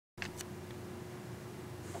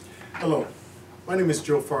Hello, my name is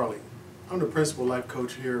Joe Farley. I'm the Principal Life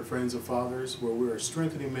Coach here at Friends of Fathers, where we are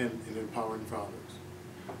strengthening men and empowering fathers.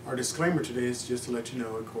 Our disclaimer today is just to let you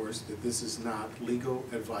know, of course, that this is not legal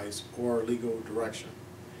advice or legal direction.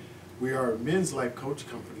 We are a men's life coach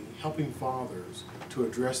company helping fathers to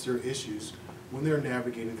address their issues when they're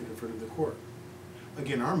navigating through the front of the court.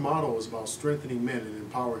 Again, our motto is about strengthening men and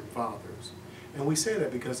empowering fathers. And we say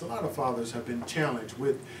that because a lot of fathers have been challenged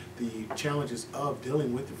with the challenges of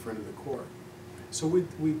dealing with the front of the court. So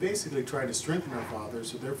we basically try to strengthen our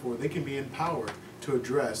fathers so therefore they can be empowered to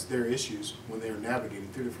address their issues when they are navigating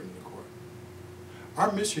through the front of the court.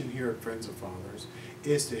 Our mission here at Friends of Fathers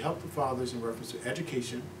is to help the fathers in reference to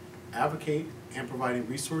education, advocate, and providing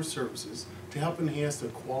resource services to help enhance the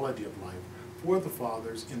quality of life for the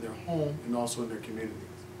fathers in their home and also in their communities.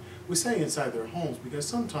 We say inside their homes because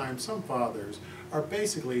sometimes some fathers are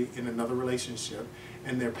basically in another relationship,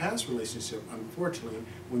 and their past relationship, unfortunately,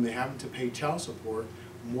 when they're having to pay child support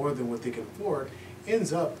more than what they can afford,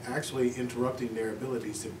 ends up actually interrupting their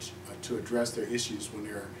abilities to address their issues when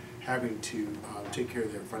they're having to take care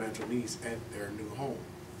of their financial needs at their new home.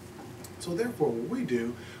 So therefore, what we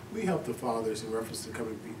do, we help the fathers in reference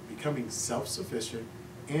to becoming self-sufficient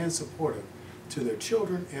and supportive to their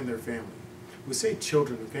children and their family. We say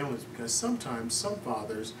children and families because sometimes some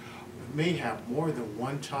fathers may have more than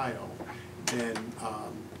one child than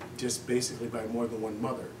just basically by more than one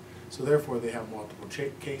mother. So therefore they have multiple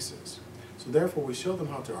cases. So therefore we show them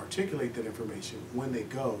how to articulate that information when they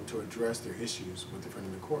go to address their issues with the front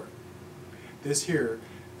of the court. This here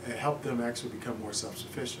helps them actually become more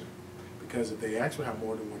self-sufficient, because if they actually have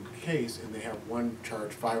more than one case and they have one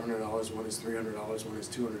charge $500, one is $300, one is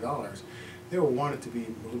 $200, they will want it to be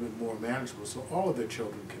a little bit more manageable so all of their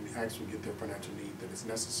children can actually get their financial need that is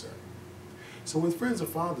necessary. So with Friends of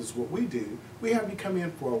Fathers, what we do, we have you come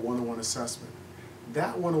in for a one-on-one assessment.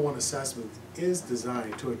 That one-on-one assessment is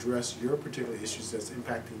designed to address your particular issues that's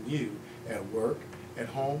impacting you at work, at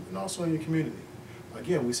home, and also in your community.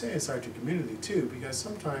 Again, we say inside your community too, because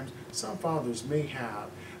sometimes some fathers may have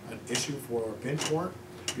an issue for a bench warrant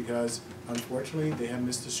because unfortunately they have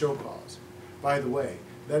missed a show cause. By the way,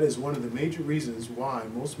 that is one of the major reasons why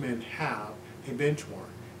most men have a bench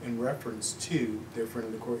warrant in reference to their front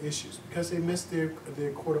of the court issues, because they missed their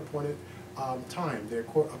court appointed time, their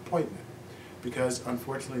court appointment, because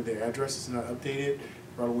unfortunately their address is not updated,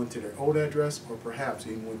 probably went to their old address, or perhaps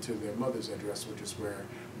even went to their mother's address, which is where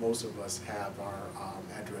most of us have our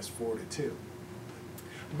address forwarded to.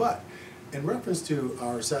 But in reference to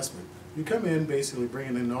our assessment, you come in basically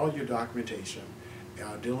bringing in all your documentation,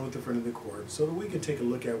 dealing with the front of the court, so that we can take a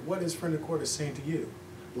look at what is front of the court is saying to you.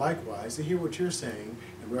 Likewise, to hear what you're saying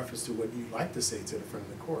in reference to what you'd like to say to the front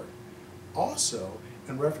of the court. Also,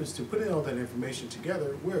 in reference to putting all that information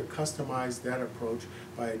together, we'll customize that approach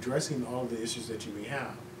by addressing all of the issues that you may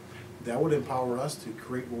have. That would empower us to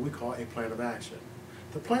create what we call a plan of action.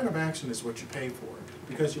 The plan of action is what you pay for,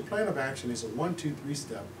 because your plan of action is a 1, 2, 3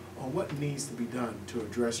 step on what needs to be done to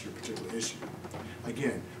address your particular issue.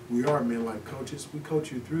 Again, we are men life coaches. We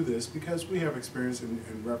coach you through this because we have experience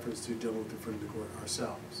in reference to dealing with the front of the court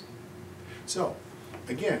ourselves. So,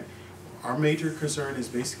 again, our major concern is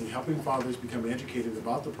basically helping fathers become educated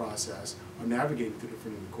about the process of navigating through the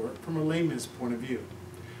front of the court from a layman's point of view.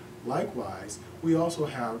 Likewise, we also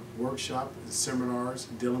have workshops and seminars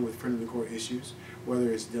dealing with front of the court issues,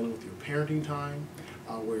 whether it's dealing with your parenting time,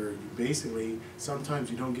 where you basically,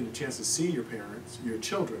 sometimes you don't get a chance to see your parents, your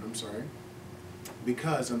children, I'm sorry,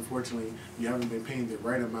 because unfortunately you haven't been paying the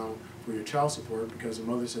right amount for your child support, because the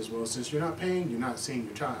mother says, well, since you're not paying, you're not seeing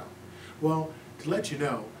your child. Well, to let you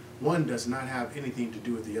know, one does not have anything to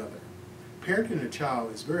do with the other. Parenting a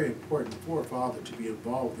child is very important for a father to be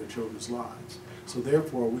involved with their children's lives. So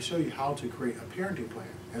therefore, we show you how to create a parenting plan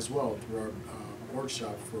as well through our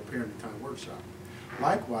workshop for a parenting time workshop.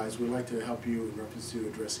 Likewise, we'd like to help you in reference to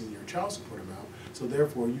addressing your child support amount, so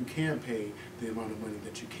therefore you can pay the amount of money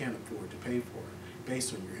that you can afford to pay for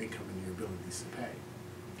based on your income and your abilities to pay.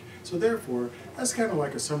 So therefore, that's kind of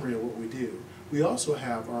like a summary of what we do. We also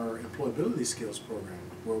have our employability skills program,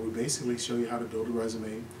 where we basically show you how to build a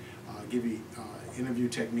resume, give you interview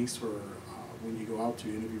techniques for when you go out to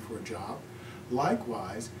interview for a job.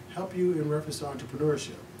 Likewise, help you in reference to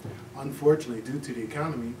entrepreneurship. Unfortunately, due to the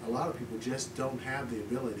economy, a lot of people just don't have the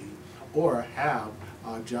ability or have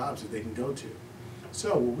jobs that they can go to.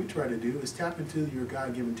 So what we try to do is tap into your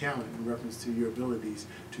God-given talent in reference to your abilities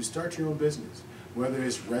to start your own business, whether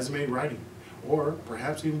it's resume writing, or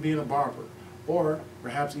perhaps even being a barber, or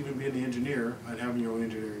perhaps even being an engineer and having your own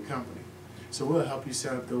engineering company. So we'll help you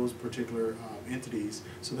set up those particular entities,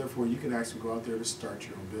 so therefore you can actually go out there to start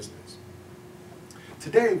your own business.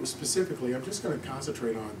 Today, specifically, I'm just going to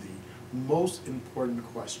concentrate on the most important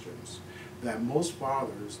questions that most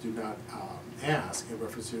fathers do not ask in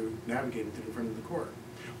reference to navigating through the friend of the court.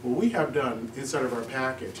 What we have done inside of our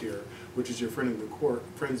package here, which is your friend of the court,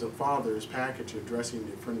 Friends of Fathers package addressing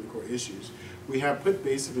the friend of the court issues, we have put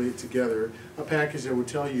basically together a package that will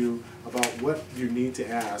tell you about what you need to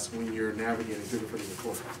ask when you're navigating through the friend of the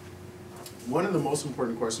court. One of the most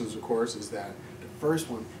important questions, of course, is that the first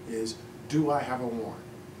one is, do I have a warrant?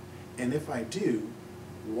 And if I do,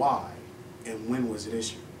 why and when was it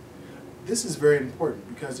issued? This is very important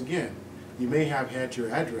because, again, you may have had your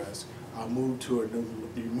address moved to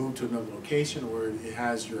another location, or it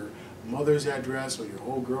has your mother's address or your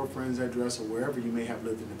old girlfriend's address or wherever you may have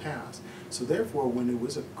lived in the past. So therefore, when it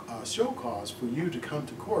was a show cause for you to come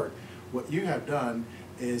to court, what you have done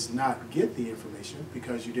is not get the information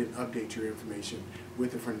because you didn't update your information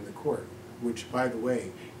with the friend of the court, which, by the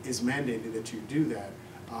way, is mandated that you do that.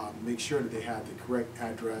 Make sure that they have the correct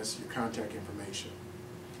address, your contact information.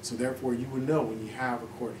 So therefore, you will know when you have a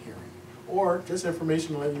court hearing. Or just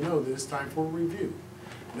information to let you know that it's time for a review.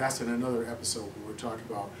 And that's in another episode where we're talking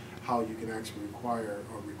about how you can actually require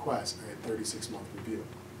or request a 36-month review.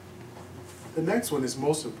 The next one is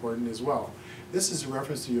most important as well. This is in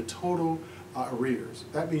reference to your total arrears.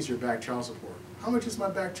 That means your back child support. How much is my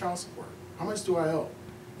back child support? How much do I owe?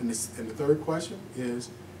 And the third question is,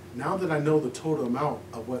 now that I know the total amount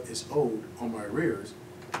of what is owed on my arrears,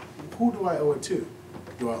 who do I owe it to?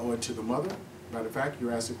 Do I owe it to the mother? Matter of fact,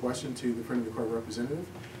 you asked a question to the friend of the court representative.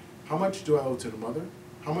 How much do I owe to the mother?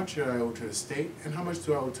 How much do I owe to the state? And how much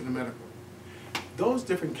do I owe to the medical? Those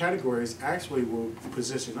different categories actually will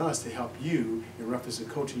position us to help you in reference to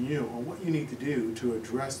coaching you on what you need to do to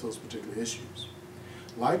address those particular issues.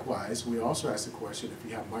 Likewise, we also ask the question, if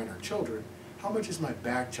you have minor children, how much is my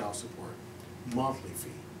back child support monthly fee?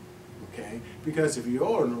 Okay? Because if you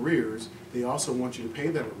owe an arrears, they also want you to pay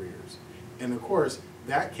that arrears. And of course,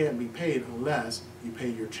 that can't be paid unless you pay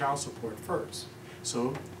your child support first.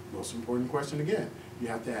 So, most important question again, you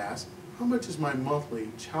have to ask, how much is my monthly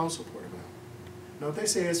child support amount? Now, if they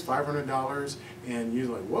say it's $500 and you're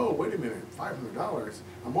like, whoa, wait a minute, $500?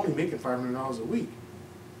 I'm only making $500 a week.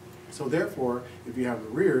 So therefore, if you have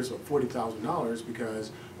arrears of $40,000,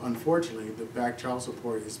 because unfortunately the back child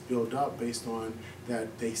support is built up based on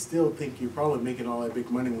that they still think you're probably making all that big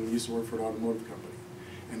money when you used to work for an automotive company.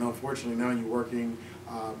 And unfortunately now you're working,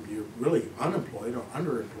 you're really unemployed or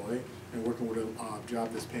underemployed and working with a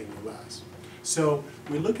job that's paying you less. So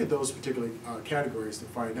we look at those particular categories to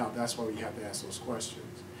find out. That's why we have to ask those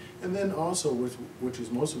questions. And then also, which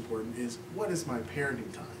is most important, is what is my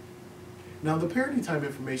parenting time? Now, the parenting time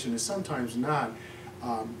information is sometimes not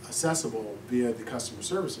accessible via the customer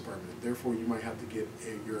service department. Therefore, you might have to get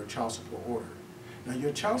your child support order. Now,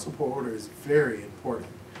 your child support order is very important.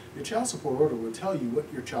 Your child support order will tell you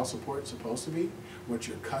what your child support is supposed to be, what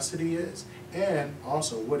your custody is, and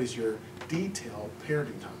also what is your detailed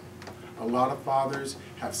parenting time. A lot of fathers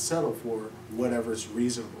have settled for whatever's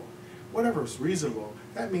reasonable. Whatever's reasonable,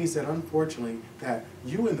 that means that unfortunately that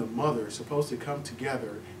you and the mother are supposed to come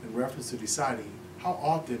together in reference to deciding how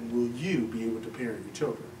often will you be able to parent your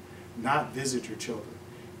children, not visit your children.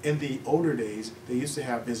 In the older days, they used to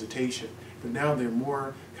have visitation, but now they're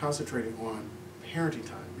more concentrating on parenting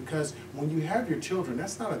time, because when you have your children,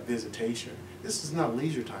 that's not a visitation. This is not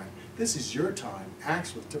leisure time. This is your time,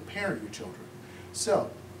 actually, to parent your children.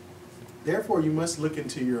 So, therefore, you must look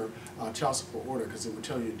into your child support order because it will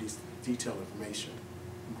tell you detailed information.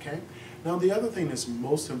 Okay? Now, the other thing that's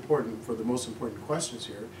most important for the most important questions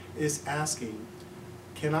here is asking,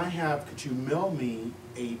 could you mail me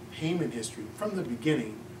a payment history from the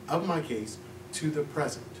beginning of my case to the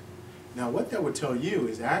present? Now, what that would tell you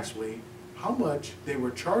is actually how much they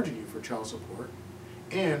were charging you for child support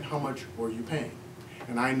and how much were you paying.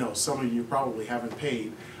 And I know some of you probably haven't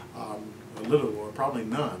paid a little or probably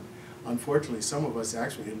none. Unfortunately, some of us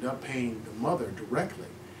actually end up paying the mother directly,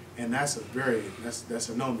 and that's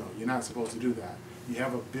a no-no. You're not supposed to do that. You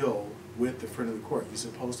have a bill with the friend of the court. You're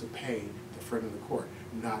supposed to pay the friend of the court,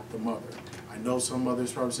 not the mother. I know some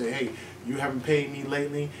mothers probably say, hey, you haven't paid me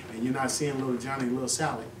lately, and you're not seeing little Johnny, little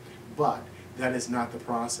Sally, but that is not the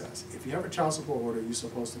process. If you have a child support order, you're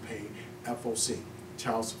supposed to pay FOC,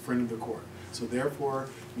 child's friend of the court. So therefore,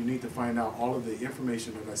 you need to find out all of the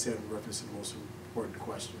information that I said in reference to the most important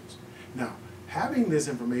questions. Now, having this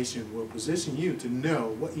information will position you to know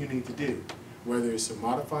what you need to do, whether it's to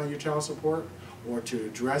modify your child support or to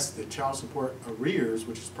address the child support arrears,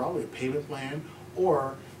 which is probably a payment plan,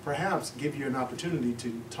 or perhaps give you an opportunity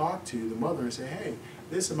to talk to the mother and say, hey,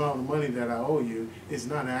 this amount of money that I owe you is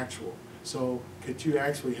not actual. So could you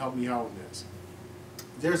actually help me out on this?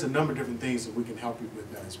 there's a number of different things that we can help you with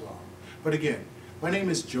that as well. But again, my name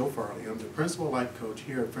is Joe Farley. I'm the Principal Life Coach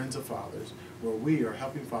here at Friends of Fathers, where we are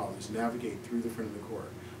helping fathers navigate through the Friend of the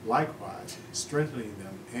Court, likewise strengthening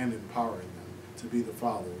them and empowering them to be the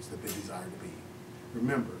fathers that they desire to be.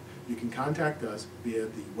 Remember, you can contact us via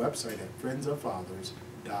the website at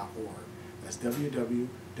friendsoffathers.org. That's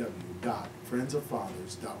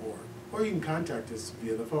www.friendsoffathers.org. Or you can contact us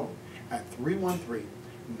via the phone at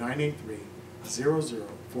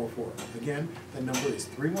 313-983-0044. Again, that number is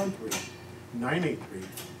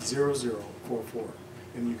 313-983-0044.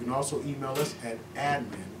 And you can also email us at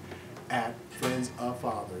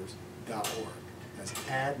admin@friendsoffathers.org. That's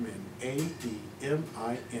admin,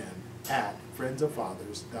 A-D-M-I-N,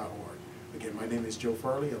 @friendsoffathers.org. Again, my name is Joe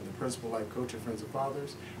Farley. I'm the Principal Life Coach at Friends of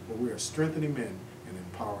Fathers, where we are strengthening men and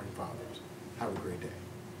empowering fathers. Have a great day.